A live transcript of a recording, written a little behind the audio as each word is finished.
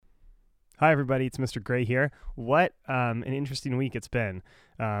Hi, everybody. It's Mr. Gray here. What an interesting week it's been,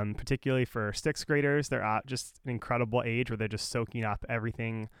 particularly for sixth graders. They're at just an incredible age where they're just soaking up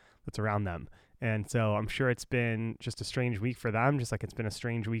everything that's around them. And so I'm sure it's been just a strange week for them, just like it's been a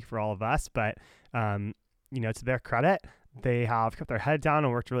strange week for all of us. But, to their credit, they have kept their head down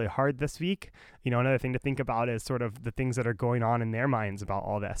and worked really hard this week. Another thing to think about is sort of the things that are going on in their minds about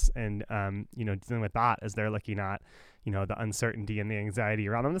all this and, dealing with that as they're looking at, the uncertainty and the anxiety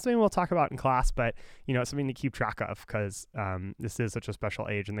around them. This thing we'll talk about in class, but, it's something to keep track of because this is such a special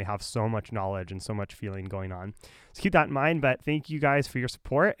age and they have so much knowledge and so much feeling going on. So keep that in mind, but thank you guys for your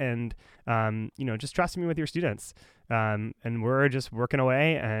support and, just trusting me with your students. And we're just working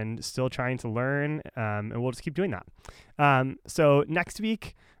away and still trying to learn, and we'll just keep doing that. So next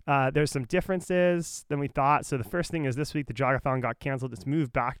week, there's some differences than we thought. So the first thing is this week, the Jogathon got canceled. It's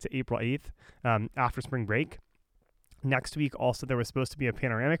moved back to April 8th after spring break. Next week, also, there was supposed to be a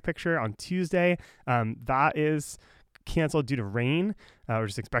panoramic picture on Tuesday. That is canceled due to rain. We're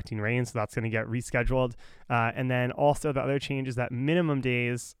just expecting rain, so that's going to get rescheduled. And then also the other change is that minimum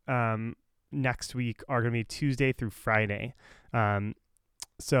days next week are going to be Tuesday through Friday.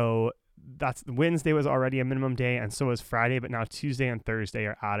 So that's Wednesday was already a minimum day, and so was Friday, but now Tuesday and Thursday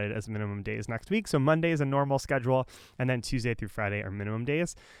are added as minimum days next week. So Monday is a normal schedule, and then Tuesday through Friday are minimum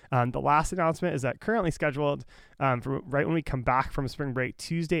days. The last announcement is that currently scheduled for right when we come back from spring break,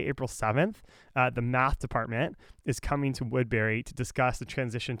 Tuesday, April 7th, the math department is coming to Woodbury to discuss the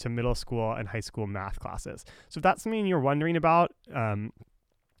transition to middle school and high school math classes. So if that's something you're wondering about,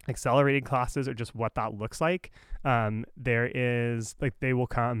 accelerated classes or just what that looks like, they will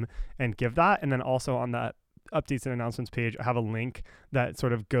come and give that. And then also on the updates and announcements page, I have a link that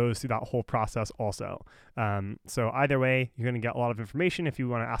sort of goes through that whole process also. So either way, you're going to get a lot of information. If you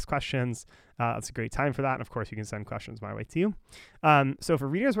want to ask questions, that's a great time for that. And of course, you can send questions my way too. So for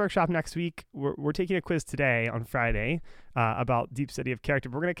Reader's Workshop next week, we're taking a quiz today on Friday about deep study of character.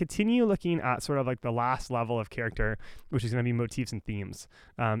 We're going to continue looking at sort of like the last level of character, which is going to be motifs and themes,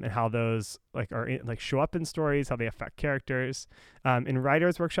 and how those show up in stories, how they affect characters. In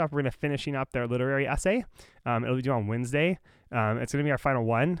Writer's Workshop, we're going to finishing up their literary essay. It'll be due on Wednesday. It's going to be our final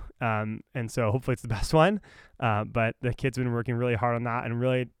one, and so hopefully it's the best one, but the kids have been working really hard on that, and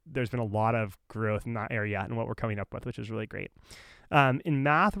really there's been a lot of growth in that area and what we're coming up with, which is really great. In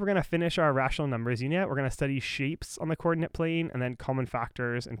math, we're going to finish our rational numbers unit. We're going to study shapes on the coordinate plane and then common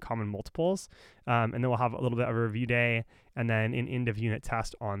factors and common multiples, and then we'll have a little bit of a review day and then an end of unit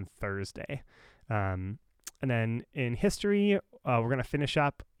test on Thursday. And then in history, we're going to finish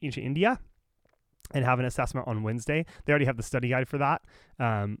up ancient India and have an assessment on Wednesday. They already have the study guide for that,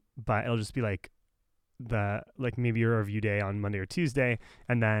 but it'll just be maybe a review day on Monday or Tuesday,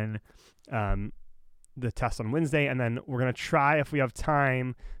 and then the test on Wednesday, and then we're going to try, if we have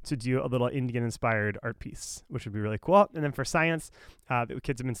time, to do a little Indian-inspired art piece, which would be really cool. And then for science, the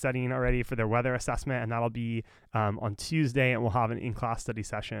kids have been studying already for their weather assessment, and that'll be on Tuesday, and we'll have an in-class study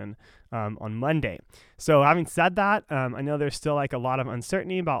session on Monday. So having said that, I know there's still a lot of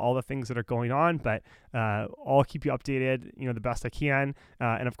uncertainty about all the things that are going on, but I'll keep you updated, the best I can.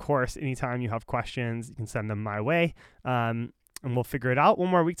 And of course, anytime you have questions, you can send them my way. And we'll figure it out. One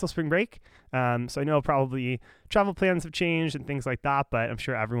more week till spring break. So I know probably travel plans have changed and things like that, but I'm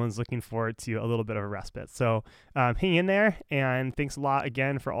sure everyone's looking forward to a little bit of a respite. So hang in there, and thanks a lot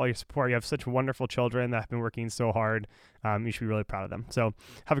again for all your support. You have such wonderful children that have been working so hard. You should be really proud of them. So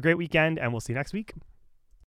have a great weekend, and we'll see you next week.